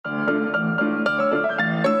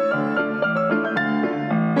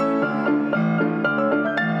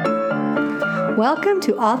Welcome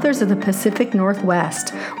to Authors of the Pacific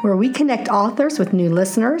Northwest, where we connect authors with new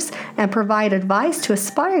listeners and provide advice to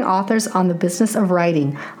aspiring authors on the business of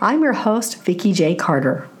writing. I'm your host, Vicki J.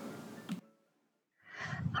 Carter.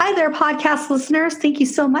 Hi there, podcast listeners. Thank you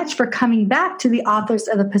so much for coming back to the Authors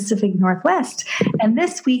of the Pacific Northwest. And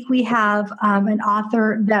this week we have an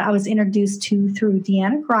author that I was introduced to through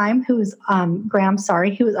Deanna Graham, who has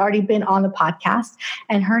already been on the podcast.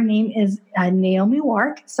 And her name is Naomi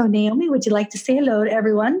Wark. So Naomi, would you like to say hello to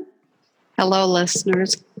everyone? Hello,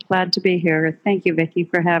 listeners. Glad to be here. Thank you, Vicki,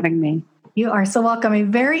 for having me. You are so welcome. I'm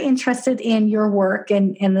very interested in your work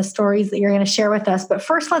and the stories that you're going to share with us. But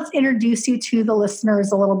first, let's introduce you to the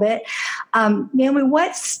listeners a little bit. Naomi,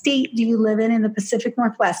 what state do you live in the Pacific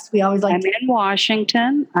Northwest? I'm in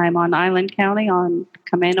Washington. I'm on Island County on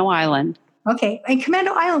Camano Island. Okay. And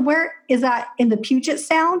Camano Island, where is that, in the Puget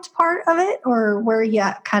Sound part of it, or where are you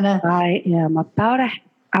at, kind of? I am about an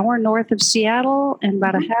hour north of Seattle and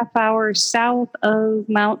about a half hour south of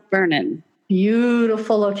Mount Vernon.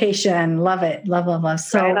 Beautiful location. Love it. Love.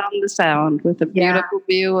 So, right on the Sound with a beautiful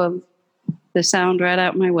view of the Sound right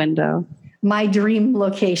out my window. My dream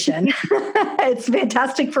location. It's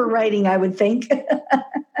fantastic for writing, I would think.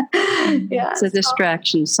 It's a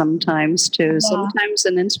distraction sometimes too. Yeah. Sometimes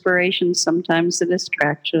an inspiration, sometimes a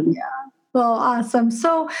distraction. Yeah. Well, awesome.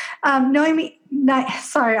 So, Naomi,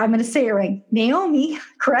 sorry, I'm going to say it right. Naomi,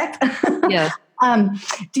 correct? Yes.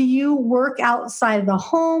 Do you work outside the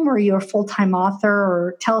home, or are you a full-time author,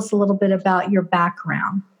 or tell us a little bit about your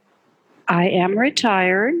background? I am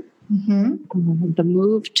retired. Mm-hmm. The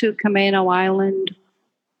move to Camano Island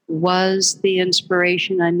was the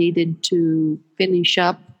inspiration I needed to finish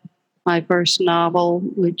up my first novel,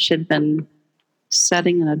 which had been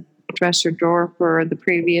sitting in a dresser drawer for the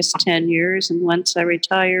previous 10 years. And once I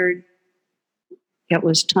retired, it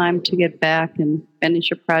was time to get back and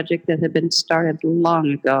finish a project that had been started long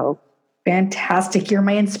ago. Fantastic. You're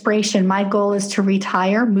my inspiration. My goal is to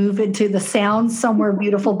retire, move into the Sound somewhere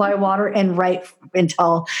beautiful by water, and write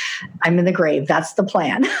until I'm in the grave. That's the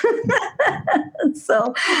plan.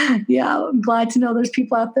 So, yeah, I'm glad to know there's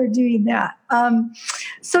people out there doing that.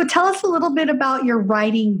 So tell us a little bit about your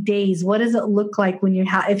writing days. What does it look like when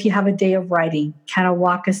if you have a day of writing? Kind of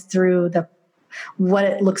walk us through what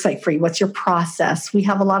it looks like for you. What's your process? We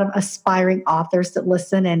have a lot of aspiring authors that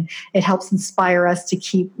listen, and it helps inspire us to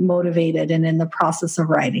keep motivated and in the process of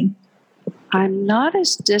writing. I'm not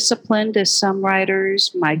as disciplined as some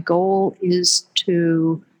writers. My goal is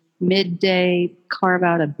to midday carve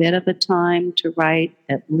out a bit of a time to write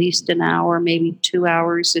at least an hour, maybe 2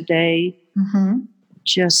 hours a day,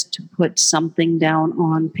 just to put something down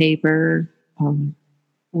on paper.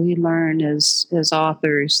 We learn as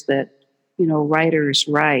authors that writers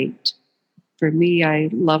write. For me, I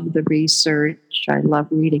love the research. I love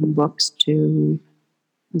reading books to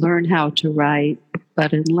learn how to write.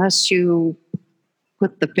 But unless you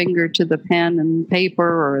put the finger to the pen and paper,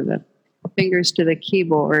 or the fingers to the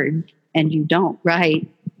keyboard, and you don't write,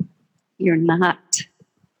 you're not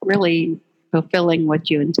really fulfilling what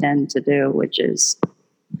you intend to do, which is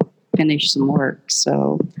finish some work.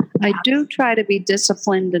 So I do try to be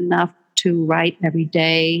disciplined enough to write every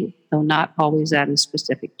day, though not always at a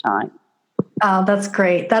specific time. Oh, that's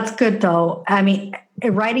great. That's good, though. I mean,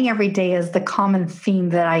 writing every day is the common theme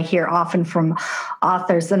that I hear often from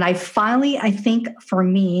authors. And I think for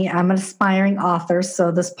me, I'm an aspiring author.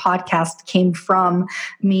 So this podcast came from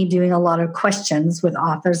me doing a lot of questions with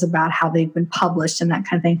authors about how they've been published and that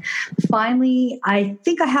kind of thing. Finally, I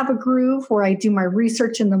think I have a groove where I do my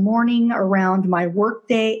research in the morning around my work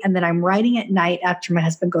day, and then I'm writing at night after my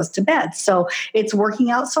husband goes to bed. So it's working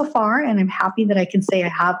out so far, and I'm happy that I can say I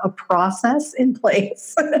have a process in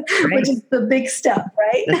place, which is the big step.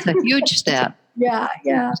 Right? That's a huge step. Yeah.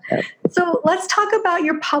 So let's talk about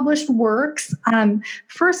your published works.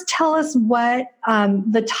 First, tell us what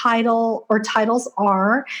the title or titles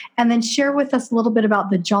are, and then share with us a little bit about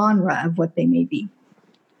the genre of what they may be.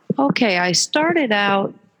 Okay, I started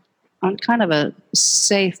out on kind of a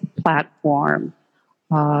safe platform.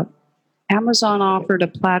 Amazon offered a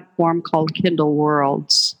platform called Kindle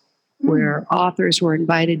Worlds, where authors were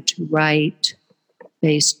invited to write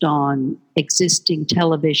based on existing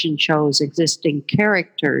television shows, existing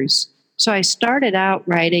characters. So I started out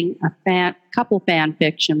writing a couple fan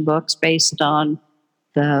fiction books based on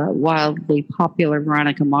the wildly popular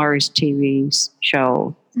Veronica Mars TV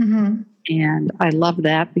show. Mm-hmm. And I love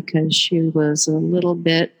that because she was a little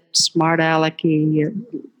bit smart alecky, a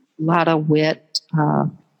lot of wit, a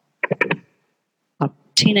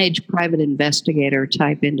teenage private investigator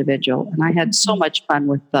type individual. And I had so much fun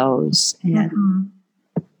with those. And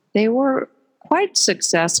they were quite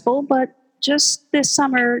successful, but just this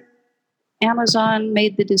summer, Amazon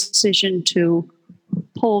made the decision to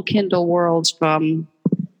pull Kindle Worlds from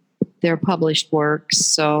their published works.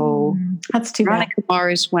 So that's too bad. Veronica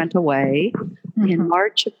Mars went away. In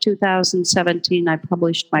March of 2017, I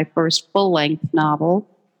published my first full-length novel.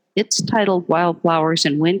 It's titled Wildflowers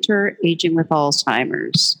in Winter, Aging with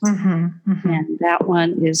Alzheimer's. And that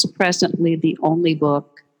one is presently the only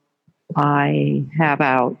book I have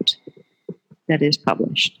out that is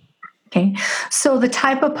published. Okay. So the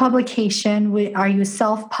type of publication, are you a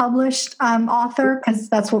self-published author? Because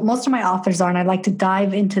that's what most of my authors are, and I'd like to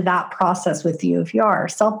dive into that process with you. If you are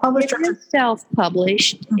self-published. It is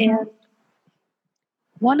self-published. And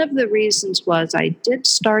one of the reasons was I did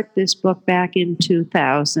start this book back in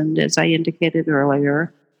 2000, as I indicated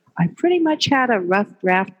earlier. I pretty much had a rough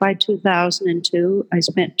draft by 2002. I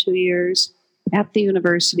spent 2 years at the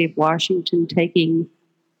University of Washington taking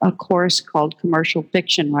a course called commercial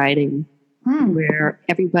fiction writing, where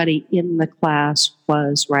everybody in the class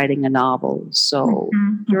was writing a novel. So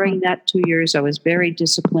during that 2 years, I was very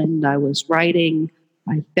disciplined. I was writing.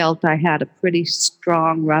 I felt I had a pretty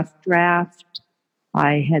strong rough draft.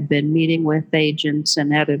 I had been meeting with agents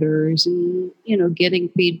and editors and, getting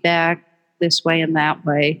feedback this way and that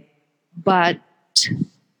way. But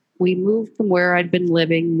we moved from where I'd been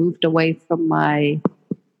living, moved away from my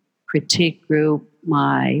critique group,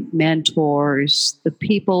 my mentors, the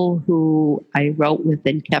people who I wrote with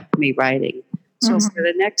and kept me writing. So for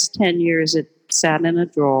the next 10 years, it sat in a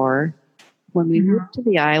drawer. When we moved to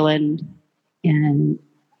the island, and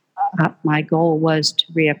my goal was to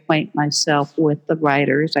reacquaint myself with the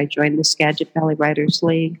writers, I joined the Skagit Valley Writers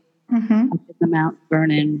League up in the Mount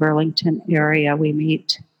Vernon, Burlington area. We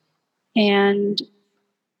meet. And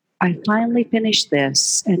I finally finished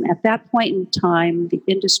this. And at that point in time, the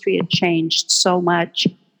industry had changed so much.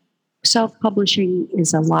 Self-publishing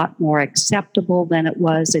is a lot more acceptable than it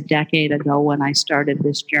was a decade ago when I started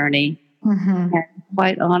this journey. And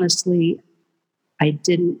quite honestly, I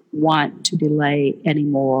didn't want to delay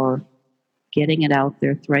anymore getting it out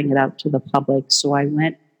there, throwing it out to the public. So I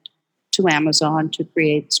went to Amazon to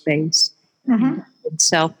create space and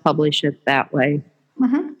self-publish it that way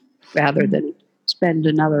rather than spend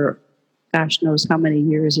another, gosh knows how many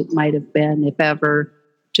years it might have been, if ever,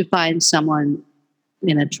 to find someone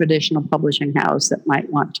in a traditional publishing house that might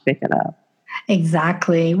want to pick it up.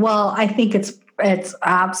 Exactly. Well, I think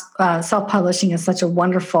self-publishing is such a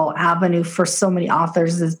wonderful avenue for so many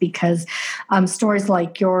authors, is because stories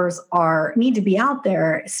like yours need to be out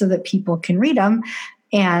there so that people can read them.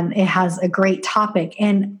 And it has a great topic.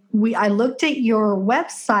 And I looked at your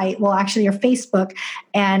website, well, actually your Facebook,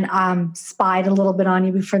 and spied a little bit on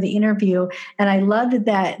you before the interview. And I loved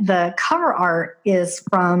that the cover art is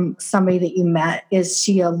from somebody that you met. Is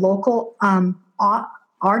she a local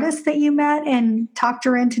artist that you met and talked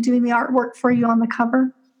her into doing the artwork for you on the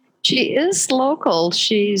cover? She is local.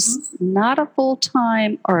 She's not a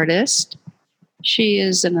full-time artist. She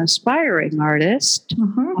is an aspiring artist.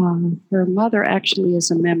 Her mother actually is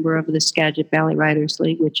a member of the Skagit Valley Writers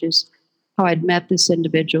League, which is how I'd met this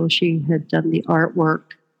individual. She had done the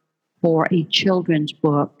artwork for a children's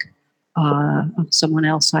book of someone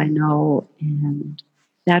else I know. And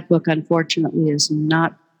that book, unfortunately, is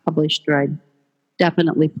not published, or I'd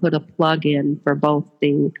definitely put a plug in for both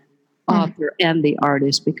the author and the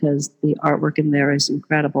artist, because the artwork in there is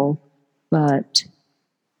incredible. But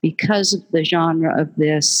because of the genre of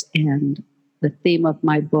this and the theme of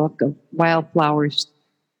my book of wildflowers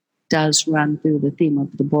does run through the theme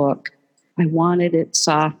of the book, I wanted it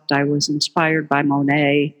soft. I was inspired by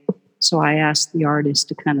Monet, so I asked the artist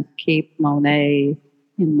to kind of keep Monet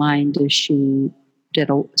in mind as she did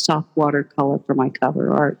a soft watercolor for my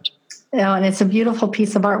cover art. And it's a beautiful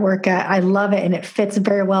piece of artwork. I love it, and it fits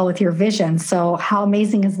very well with your vision. So how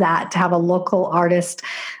amazing is that, to have a local artist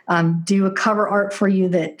do a cover art for you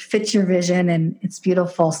that fits your vision, and it's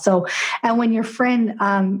beautiful. So, and when your friend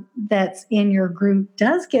that's in your group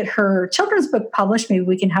does get her children's book published, maybe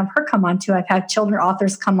we can have her come on too. I've had children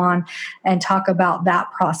authors come on and talk about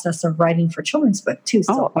that process of writing for children's book too.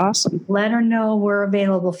 So awesome. Let her know we're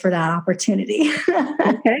available for that opportunity.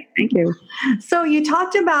 Okay, thank you. So you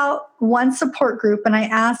talked about one support group, and I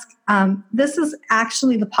asked, this is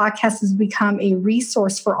actually, the podcast has become a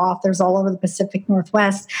resource for authors all over the Pacific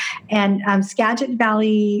Northwest. And Skagit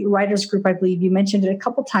Valley Writers Group, I believe you mentioned it a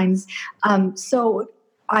couple times. And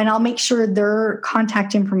I'll make sure their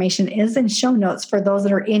contact information is in show notes for those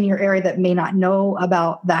that are in your area that may not know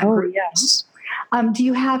about that group. Yes. Do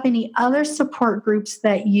you have any other support groups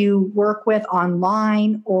that you work with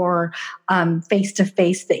online or face to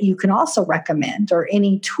face that you can also recommend, or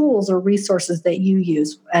any tools or resources that you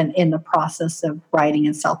use in the process of writing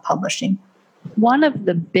and self-publishing? One of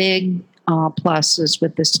the big pluses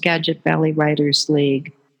with the Skagit Valley Writers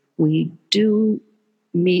League, we do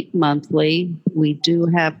meet monthly. We do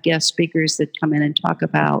have guest speakers that come in and talk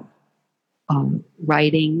about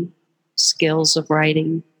writing, skills of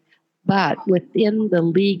writing. But within the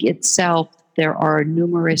league itself, there are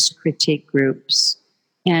numerous critique groups.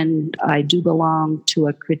 And I do belong to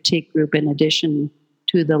a critique group in addition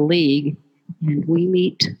to the league. And we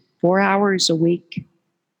meet 4 hours a week,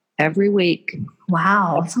 every week.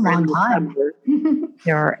 Wow, that's a long time.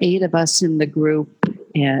 There are 8 of us in the group,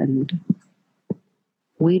 and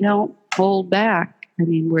we don't hold back. I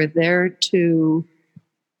mean, we're there to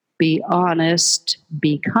be honest,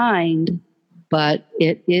 be kind, but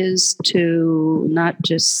it is to not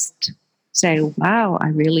just say, wow, I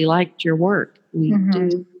really liked your work. We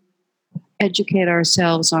do educate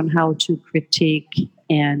ourselves on how to critique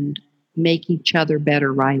and make each other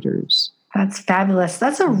better writers. That's fabulous.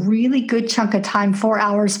 That's a really good chunk of time. 4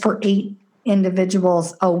 hours for 8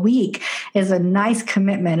 individuals a week is a nice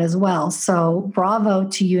commitment as well. So bravo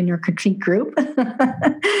to you and your critique group.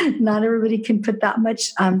 Not everybody can put that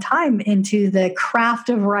much time into the craft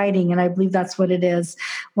of writing. And I believe that's what it is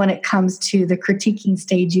when it comes to the critiquing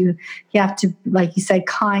stage. You have to, like you said,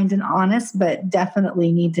 kind and honest, but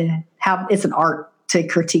definitely need to have, it's an art to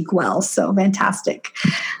critique well. So fantastic.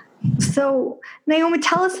 So, Naomi,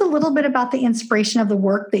 tell us a little bit about the inspiration of the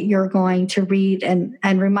work that you're going to read, and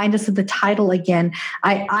remind us of the title again.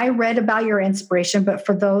 I read about your inspiration, but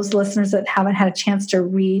for those listeners that haven't had a chance to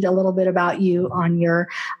read a little bit about you on your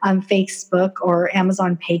Facebook or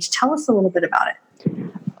Amazon page, tell us a little bit about it.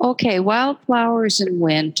 Okay, Wildflowers in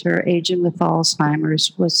Winter, Aging with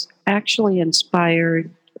Alzheimer's, was actually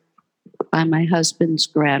inspired by my husband's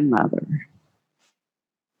grandmother.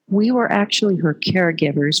 We were actually her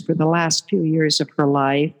caregivers for the last few years of her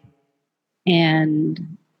life.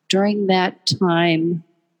 And during that time,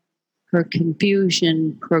 her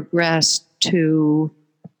confusion progressed to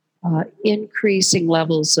increasing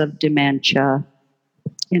levels of dementia.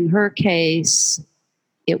 In her case,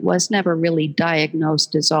 it was never really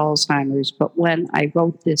diagnosed as Alzheimer's, but when I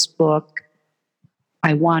wrote this book,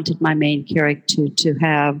 I wanted my main character to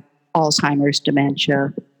have Alzheimer's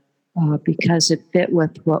dementia. Because it fit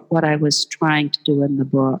with what I was trying to do in the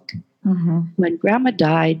book. When Grandma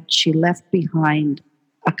died, she left behind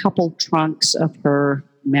a couple trunks of her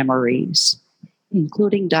memories,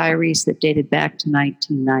 including diaries that dated back to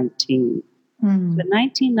 1919. So in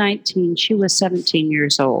 1919, she was 17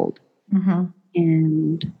 years old.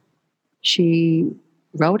 And she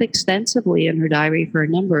wrote extensively in her diary for a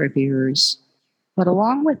number of years. But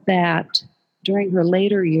along with that, during her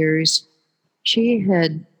later years, she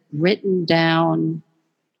had written down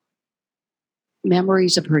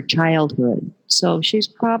memories of her childhood. So she's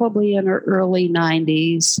probably in her early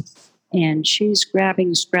 90s, and she's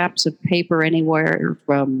grabbing scraps of paper anywhere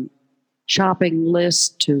from shopping lists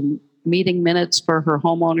to meeting minutes for her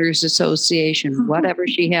homeowners association, whatever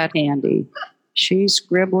she had handy. She's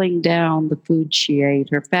scribbling down the food she ate,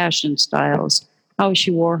 her fashion styles, how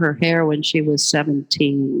she wore her hair when she was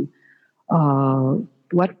 17,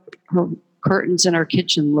 what her curtains in her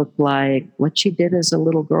kitchen looked like, what she did as a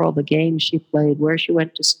little girl, the games she played, where she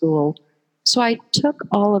went to school. So I took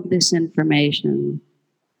all of this information,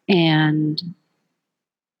 and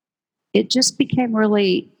it just became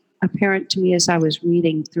really apparent to me as I was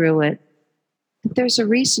reading through it that there's a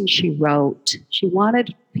reason she wrote. She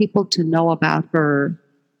wanted people to know about her.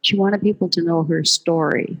 She wanted people to know her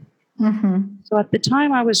story. So at the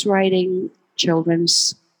time I was writing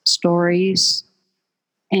children's stories,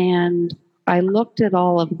 and I looked at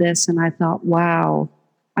all of this and I thought, wow,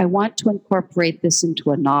 I want to incorporate this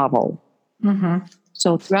into a novel.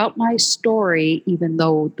 So throughout my story, even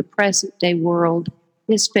though the present day world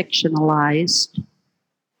is fictionalized,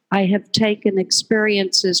 I have taken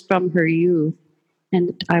experiences from her youth,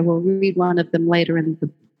 and I will read one of them later in the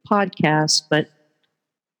podcast, but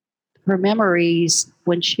her memories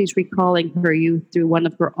when she's recalling her youth through one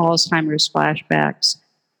of her Alzheimer's flashbacks,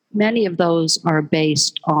 many of those are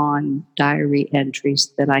based on diary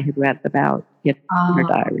entries that I had read about in her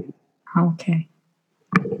diary. Okay.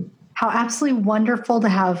 How absolutely wonderful to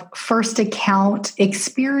have first account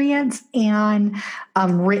experience and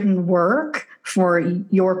written work for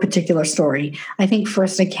your particular story. I think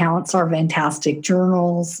first accounts are fantastic.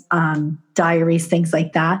 Journals, diaries, things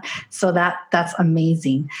like that. So that's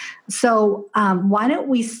amazing. So why don't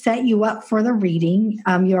we set you up for the reading?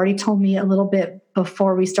 You already told me a little bit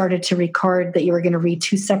before we started to record that you were going to read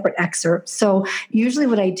 2 separate excerpts. So usually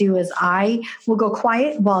what I do is I will go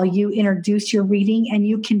quiet while you introduce your reading, and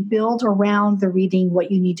you can build around the reading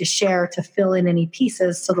what you need to share to fill in any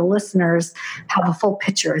pieces so the listeners have a full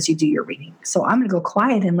picture as you do your reading. So I'm going to go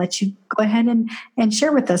quiet and let you go ahead and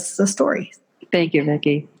share with us the story. Thank you,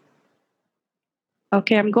 Vicki.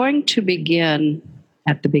 Okay, I'm going to begin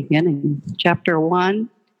at the beginning, chapter 1,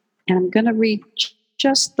 and I'm going to read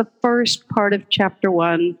just the first part of chapter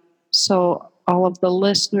 1 so all of the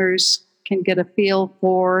listeners can get a feel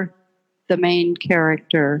for the main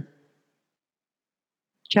character.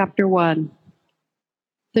 Chapter 1.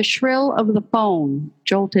 The shrill of the phone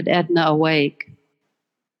jolted Edna awake.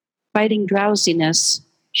 Fighting drowsiness,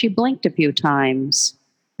 she blinked a few times,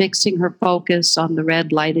 fixing her focus on the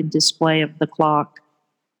red-lighted display of the clock.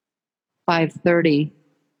 5:30.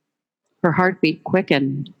 Her heartbeat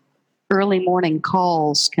quickened. Early morning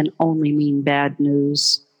calls can only mean bad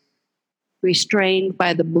news. Restrained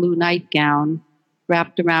by the blue nightgown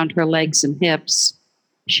wrapped around her legs and hips,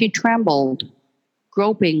 she trembled,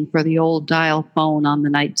 groping for the old dial phone on the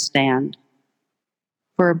nightstand.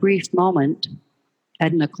 For a brief moment,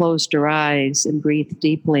 Edna closed her eyes and breathed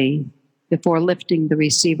deeply before lifting the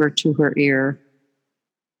receiver to her ear.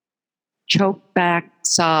 Choked back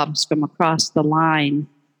sobs from across the line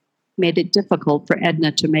made it difficult for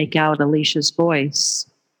Edna to make out Alicia's voice.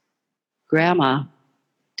 "Grandma,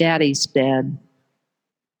 Daddy's dead."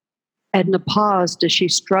 Edna paused as she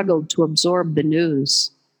struggled to absorb the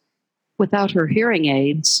news. Without her hearing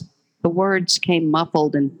aids, the words came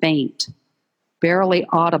muffled and faint, barely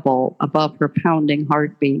audible above her pounding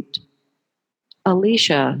heartbeat.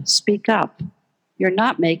 "Alicia, speak up. You're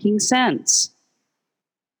not making sense."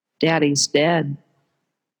 "Daddy's dead."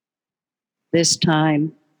 This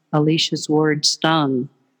time, Alicia's words stung,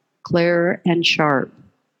 clear and sharp.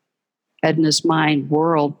 Edna's mind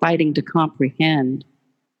whirled, fighting to comprehend.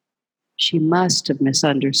 She must have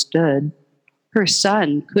misunderstood. Her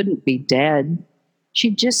son couldn't be dead.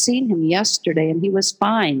 She'd just seen him yesterday and he was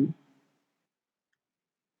fine.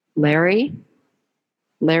 "Larry?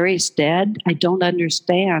 Larry's dead? I don't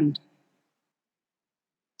understand."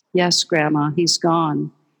 "Yes, Grandma, he's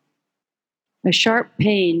gone." A sharp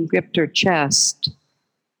pain gripped her chest.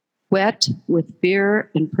 Wet with fear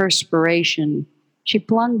and perspiration, she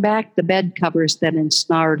flung back the bed covers that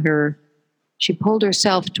ensnared her. She pulled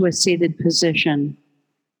herself to a seated position.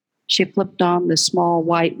 She flipped on the small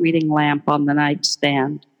white reading lamp on the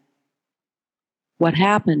nightstand. "What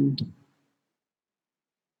happened?"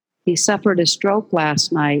 "He suffered a stroke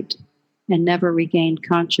last night and never regained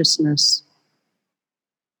consciousness."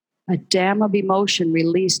 A dam of emotion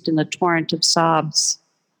released in a torrent of sobs.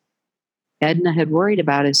 Edna had worried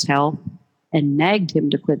about his health and nagged him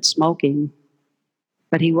to quit smoking,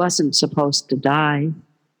 but he wasn't supposed to die.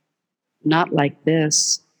 Not like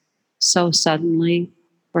this, so suddenly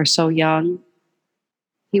or so young.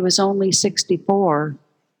 He was only 64.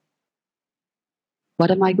 What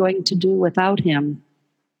am I going to do without him?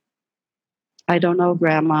 "I don't know,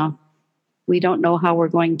 Grandma. We don't know how we're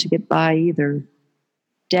going to get by either.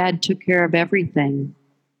 Dad took care of everything.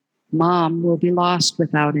 Mom will be lost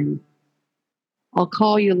without him. I'll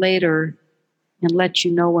call you later and let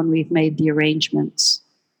you know when we've made the arrangements."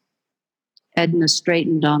 Edna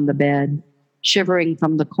straightened on the bed, shivering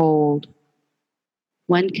from the cold.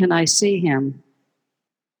 "When can I see him?"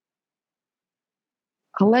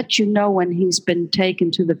 "I'll let you know when he's been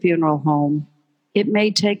taken to the funeral home. It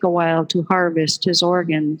may take a while to harvest his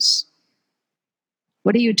organs."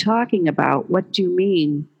 "What are you talking about? What do you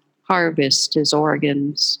mean, harvest his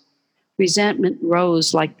organs?" Resentment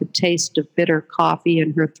rose like the taste of bitter coffee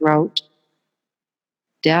in her throat.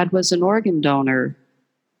 "Dad was an organ donor.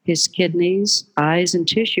 His kidneys, eyes, and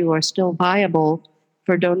tissue are still viable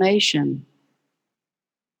for donation."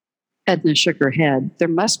 Edna shook her head. "There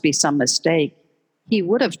must be some mistake. He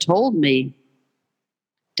would have told me."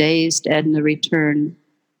 Dazed, Edna returned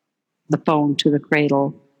the phone to the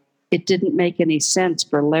cradle. It didn't make any sense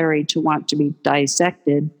for Larry to want to be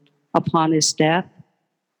dissected upon his death.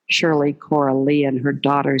 Surely Cora Lee and her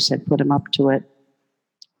daughters had put him up to it.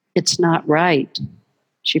 "It's not right."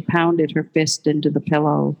 She pounded her fist into the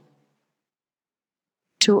pillow.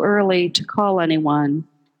 Too early to call anyone,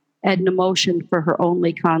 Edna motioned for her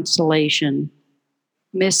only consolation.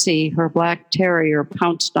 Missy, her black terrier,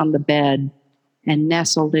 pounced on the bed and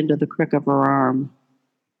nestled into the crook of her arm.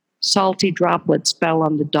 Salty droplets fell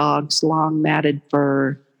on the dog's long matted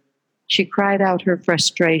fur. She cried out her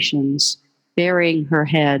frustrations, burying her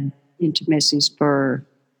head into Missy's fur.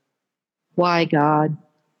 Why, God?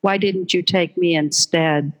 Why didn't you take me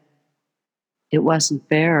instead? It wasn't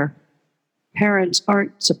fair. Parents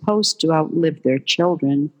aren't supposed to outlive their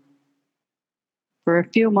children. For a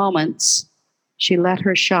few moments, she let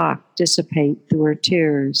her shock dissipate through her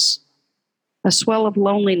tears. A swell of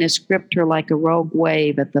loneliness gripped her like a rogue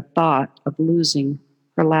wave at the thought of losing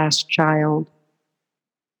her last child.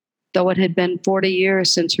 Though it had been 40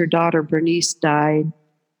 years since her daughter Bernice died,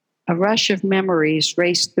 a rush of memories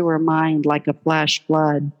raced through her mind like a flash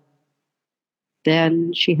flood.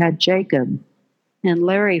 Then she had Jacob and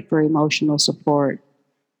Larry for emotional support.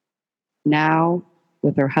 Now,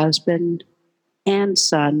 with her husband and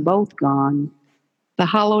son both gone, the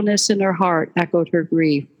hollowness in her heart echoed her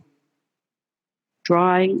grief.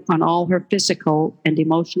 Drawing on all her physical and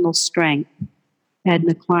emotional strength,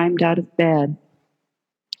 Edna climbed out of bed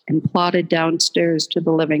and plodded downstairs to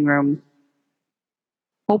the living room.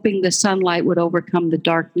 Hoping the sunlight would overcome the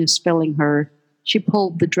darkness filling her, she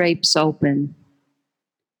pulled the drapes open.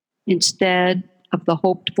 Instead of the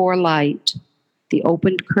hoped-for light, the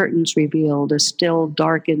opened curtains revealed a still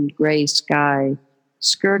darkened gray sky,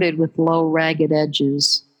 skirted with low, ragged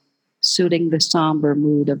edges, suiting the somber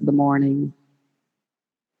mood of the morning.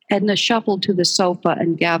 Edna shuffled to the sofa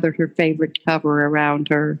and gathered her favorite cover around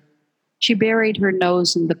her. She buried her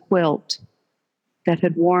nose in the quilt that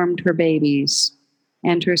had warmed her babies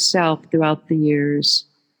and herself throughout the years.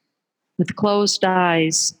 With closed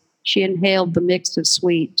eyes, she inhaled the mix of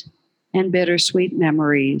sweet and bittersweet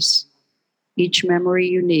memories, each memory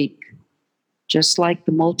unique, just like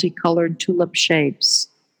the multicolored tulip shapes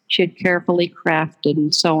she had carefully crafted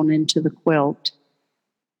and sewn into the quilt.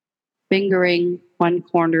 Fingering one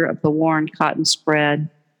corner of the worn cotton spread,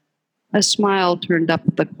 a smile turned up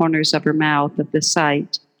the corners of her mouth at the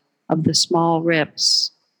sight of the small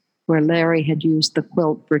rips where Larry had used the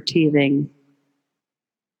quilt for teething.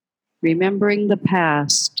 Remembering the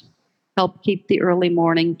past helped keep the early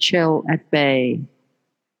morning chill at bay.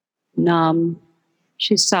 Numb,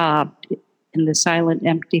 she sobbed in the silent,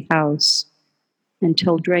 empty house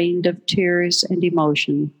until, drained of tears and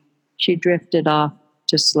emotion, she drifted off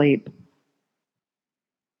to sleep.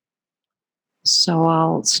 So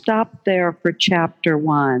I'll stop there for chapter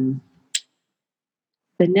 1.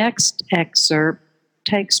 The next excerpt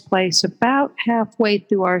takes place about halfway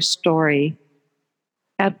through our story.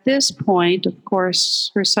 At this point, of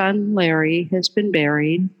course, her son Larry has been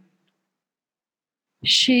buried.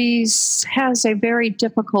 She has a very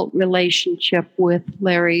difficult relationship with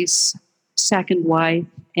Larry's second wife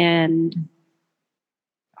and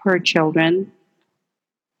her children.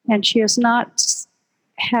 And she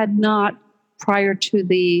had not, prior to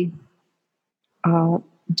the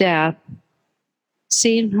death,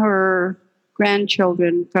 seen her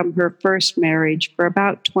grandchildren from her first marriage for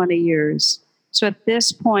about 20 years. So at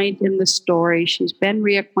this point in the story, she's been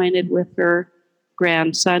reacquainted with her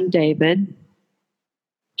grandson, David.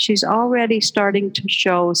 She's already starting to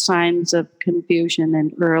show signs of confusion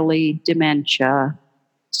and early dementia.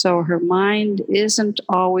 So her mind isn't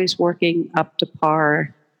always working up to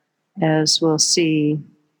par, as we'll see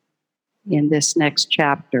in this next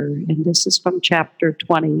chapter. And this is from chapter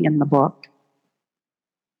 20 in the book.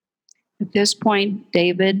 At this point,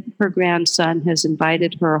 David, her grandson, has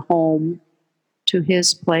invited her home to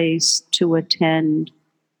his place to attend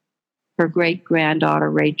her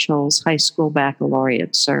great-granddaughter Rachel's high school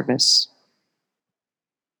baccalaureate service.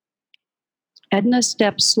 Edna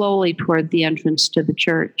stepped slowly toward the entrance to the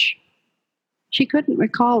church. She couldn't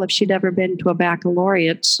recall if she'd ever been to a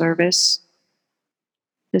baccalaureate service.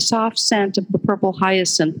 The soft scent of the purple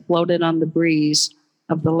hyacinth floated on the breeze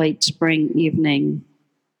of the late spring evening.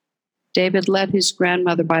 David led his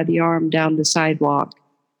grandmother by the arm down the sidewalk.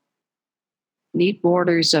 Neat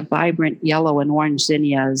borders of vibrant yellow and orange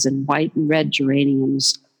zinnias and white and red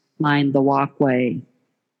geraniums lined the walkway.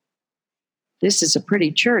 "This is a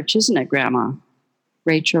pretty church, isn't it, Grandma?"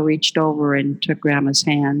 Rachel reached over and took Grandma's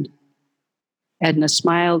hand. Edna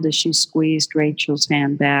smiled as she squeezed Rachel's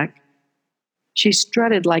hand back. She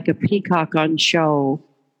strutted like a peacock on show,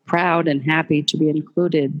 proud and happy to be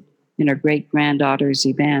included in her great-granddaughter's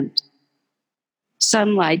event.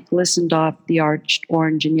 Sunlight glistened off the arched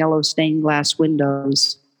orange and yellow stained glass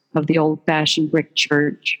windows of the old-fashioned brick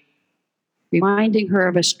church, reminding her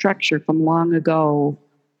of a structure from long ago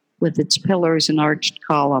with its pillars and arched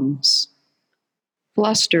columns.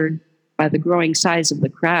 Flustered by the growing size of the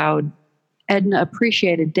crowd, Edna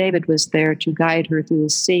appreciated David was there to guide her through the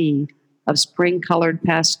sea of spring-colored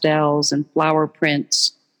pastels and flower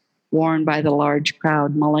prints worn by the large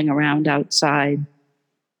crowd mulling around outside.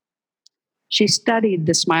 She studied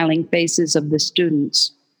the smiling faces of the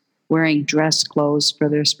students, wearing dress clothes for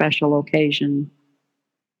their special occasion.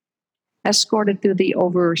 Escorted through the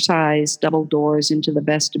oversized double doors into the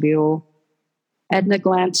vestibule, Edna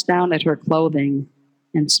glanced down at her clothing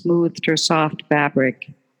and smoothed her soft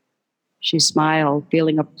fabric. She smiled,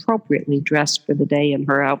 feeling appropriately dressed for the day in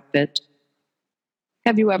her outfit.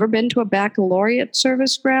 "Have you ever been to a baccalaureate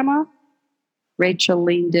service, Grandma?" Rachel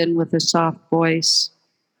leaned in with a soft voice.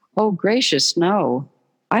 "Oh, gracious, no.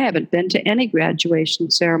 I haven't been to any graduation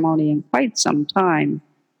ceremony in quite some time."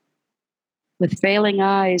 With failing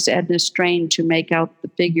eyes, Edna strained to make out the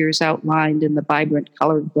figures outlined in the vibrant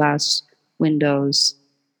colored glass windows.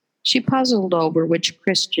 She puzzled over which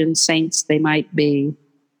Christian saints they might be.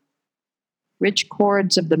 Rich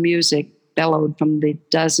chords of the music bellowed from the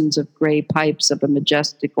dozens of gray pipes of a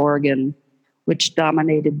majestic organ, which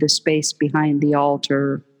dominated the space behind the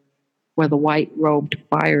altar where the white-robed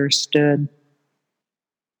choir stood.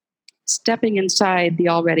 Stepping inside the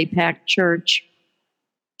already packed church,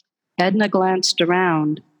 Edna glanced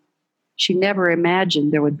around. She never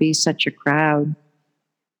imagined there would be such a crowd.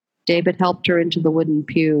 David helped her into the wooden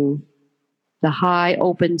pew. The high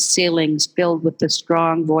open ceilings filled with the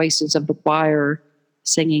strong voices of the choir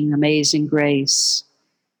singing Amazing Grace.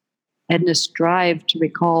 Edna strived to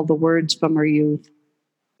recall the words from her youth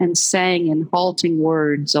and sang in halting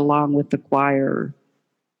words along with the choir.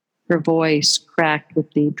 Her voice cracked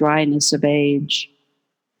with the dryness of age.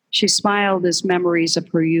 She smiled as memories of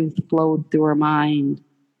her youth flowed through her mind.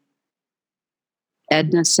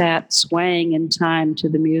 Edna sat swaying in time to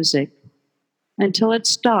the music until it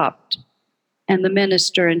stopped and the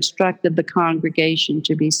minister instructed the congregation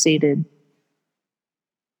to be seated.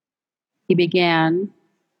 He began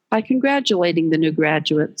by congratulating the new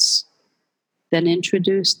graduates, then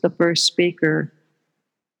introduced the first speaker.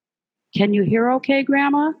 "Can you hear okay,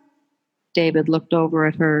 Grandma?" David looked over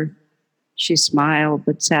at her. She smiled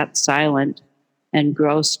but sat silent,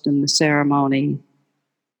 engrossed in the ceremony.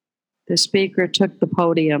 The speaker took the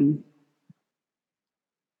podium.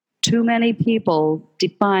 Too many people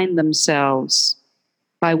define themselves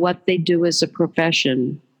by what they do as a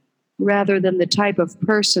profession rather than the type of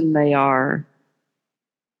person they are.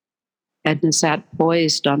 Edna sat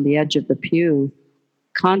poised on the edge of the pew,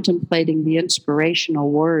 contemplating the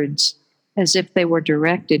inspirational words as if they were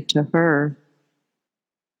directed to her.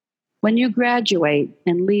 "When you graduate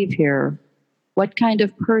and leave here, what kind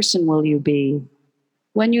of person will you be?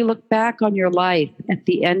 When you look back on your life at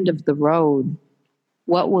the end of the road,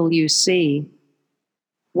 what will you see?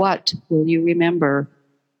 What will you remember?"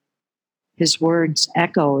 His words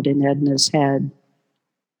echoed in Edna's head.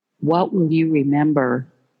 What will you remember?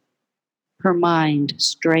 Her mind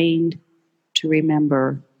strained to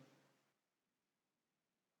remember.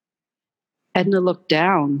 Edna looked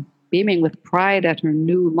down, beaming with pride at her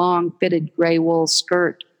new long-fitted gray wool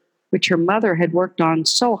skirt, which her mother had worked on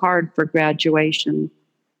so hard for graduation.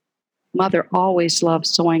 Mother always loved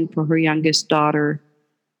sewing for her youngest daughter.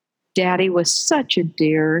 Daddy was such a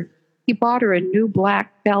dear. He bought her a new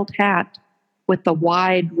black felt hat with a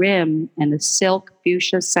wide rim and a silk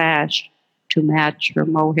fuchsia sash to match her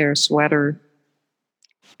mohair sweater.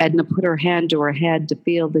 Edna put her hand to her head to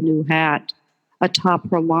feel the new hat, atop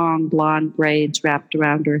her long blonde braids wrapped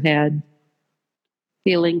around her head.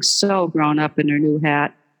 Feeling so grown up in her new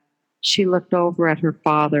hat, she looked over at her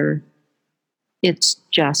father. "It's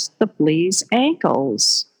just the flea's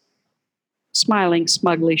ankles." Smiling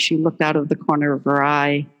smugly, she looked out of the corner of her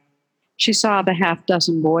eye. She saw the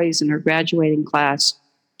half-dozen boys in her graduating class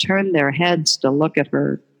turn their heads to look at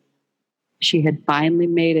her. She had finally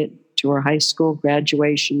made it to her high school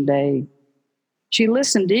graduation day. She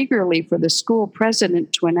listened eagerly for the school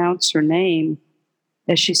president to announce her name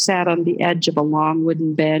as she sat on the edge of a long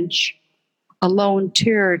wooden bench. A lone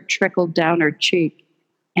tear trickled down her cheek,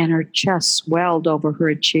 and her chest swelled over her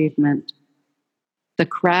achievement. The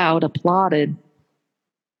crowd applauded.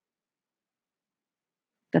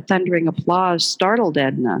 The thundering applause startled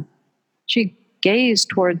Edna. She gazed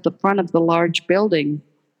toward the front of the large building.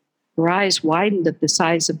 Her eyes widened at the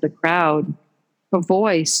size of the crowd. Her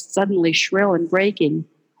voice, suddenly shrill and breaking,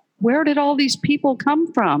 "Where did all these people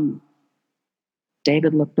come from?"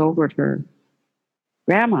 David looked over at her.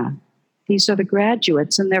 "Grandma, these are the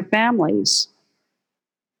graduates and their families."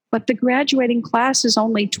 "But the graduating class is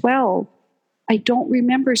only 12. I don't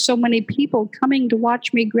remember so many people coming to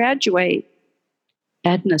watch me graduate."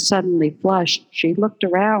 Edna suddenly flushed. She looked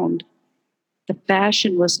around. The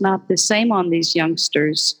fashion was not the same on these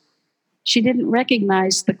youngsters. She didn't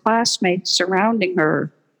recognize the classmates surrounding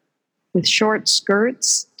her, with short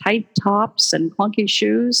skirts, tight tops, and clunky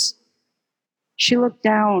shoes. She looked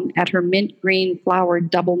down at her mint green flowered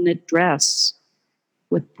double knit dress.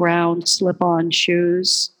 with brown slip-on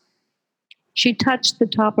shoes. She touched the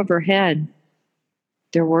top of her head.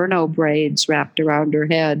 There were no braids wrapped around her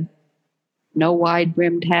head, no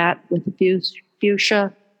wide-brimmed hat with a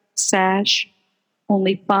fuchsia sash,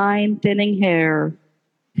 only fine, thinning hair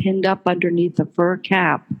pinned up underneath a fur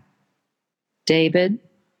cap. David,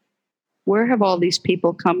 where have all these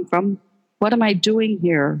people come from? What am I doing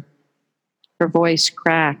here? Her voice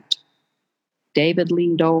cracked. David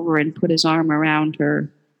leaned over and put his arm around her.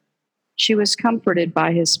 She was comforted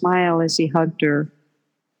by his smile as he hugged her.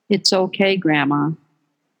 It's okay, Grandma.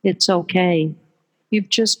 It's okay. You've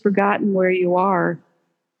just forgotten where you are.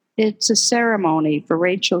 It's a ceremony for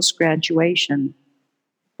Rachel's graduation,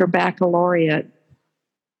 her baccalaureate.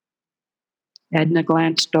 Edna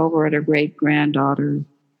glanced over at her great-granddaughter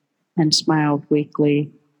and smiled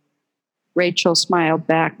weakly. Rachel smiled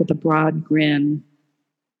back with a broad grin.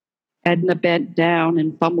 Edna bent down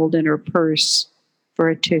and fumbled in her purse for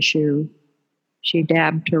a tissue. She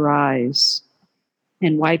dabbed her eyes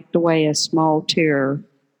and wiped away a small tear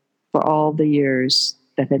for all the years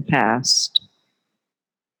that had passed.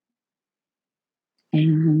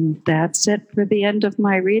 And that's it for the end of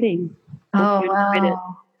my reading. Oh,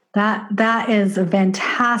 wow. That is a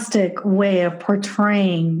fantastic way of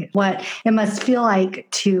portraying what it must feel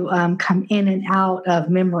like to come in and out of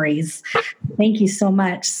memories. Thank you so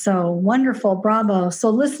much. So wonderful. Bravo. So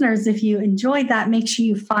listeners, if you enjoyed that, make sure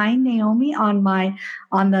you find Naomi on the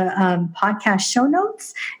podcast show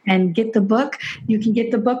notes and get the book. You can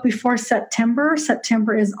get the book before September.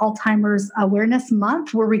 September is Alzheimer's Awareness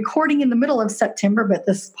Month. We're recording in the middle of September, but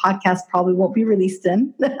this podcast probably won't be released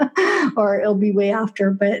in, or it'll be way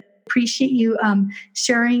after. But appreciate you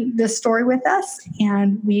sharing this story with us.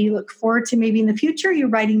 And we look forward to maybe in the future you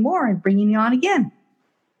writing more and bringing you on again.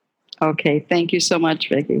 Okay. Thank you so much,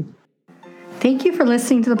 Vicki. Thank you for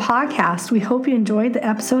listening to the podcast. We hope you enjoyed the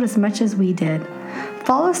episode as much as we did.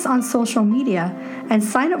 Follow us on social media and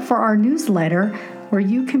sign up for our newsletter, where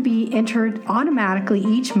you can be entered automatically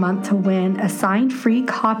each month to win a signed free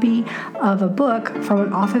copy of a book from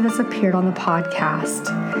an author that's appeared on the podcast.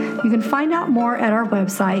 You can find out more at our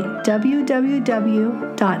website,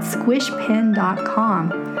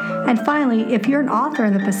 www.squishpen.com. And finally, if you're an author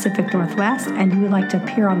in the Pacific Northwest and you would like to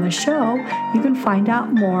appear on the show, you can find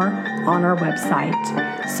out more on our website.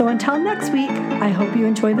 So until next week, I hope you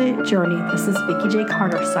enjoy the journey. This is Vicki J.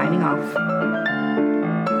 Carter signing off.